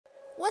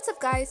What's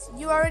up, guys?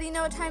 You already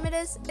know what time it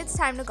is. It's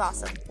time to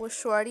gossip with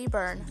Shorty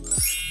Burn.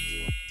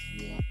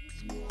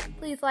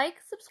 Please like,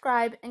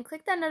 subscribe, and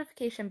click that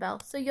notification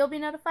bell so you'll be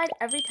notified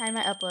every time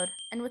I upload.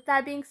 And with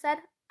that being said,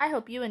 I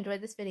hope you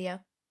enjoyed this video.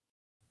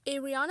 A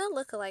Rihanna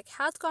lookalike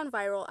has gone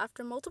viral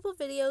after multiple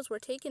videos were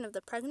taken of the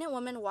pregnant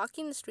woman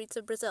walking the streets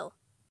of Brazil.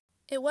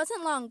 It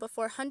wasn't long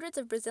before hundreds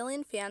of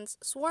Brazilian fans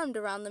swarmed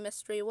around the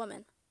mystery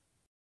woman.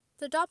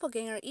 The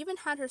doppelganger even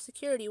had her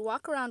security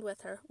walk around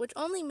with her, which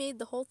only made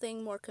the whole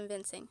thing more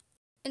convincing.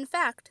 In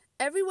fact,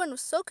 everyone was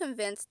so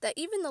convinced that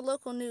even the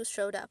local news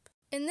showed up.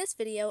 In this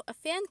video, a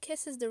fan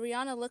kisses the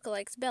Rihanna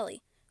lookalike's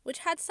belly, which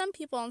had some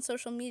people on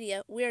social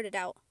media weirded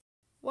out.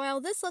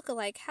 While this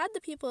lookalike had the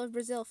people of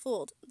Brazil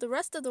fooled, the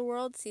rest of the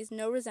world sees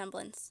no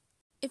resemblance.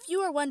 If you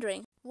are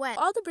wondering, when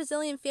all the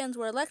Brazilian fans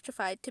were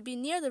electrified to be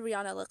near the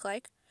Rihanna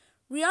lookalike,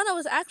 Rihanna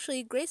was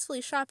actually gracefully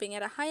shopping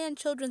at a high-end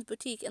children's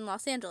boutique in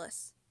Los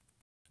Angeles.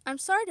 I'm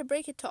sorry to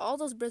break it to all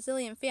those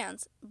Brazilian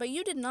fans, but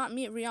you did not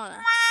meet Rihanna.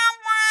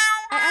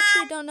 I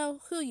actually don't know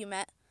who you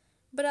met,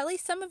 but at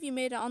least some of you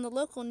made it on the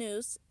local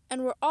news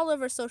and were all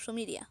over social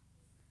media.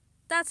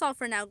 That's all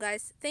for now,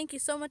 guys. Thank you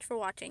so much for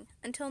watching.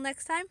 Until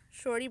next time,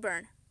 Shorty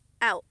Burn.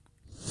 Out.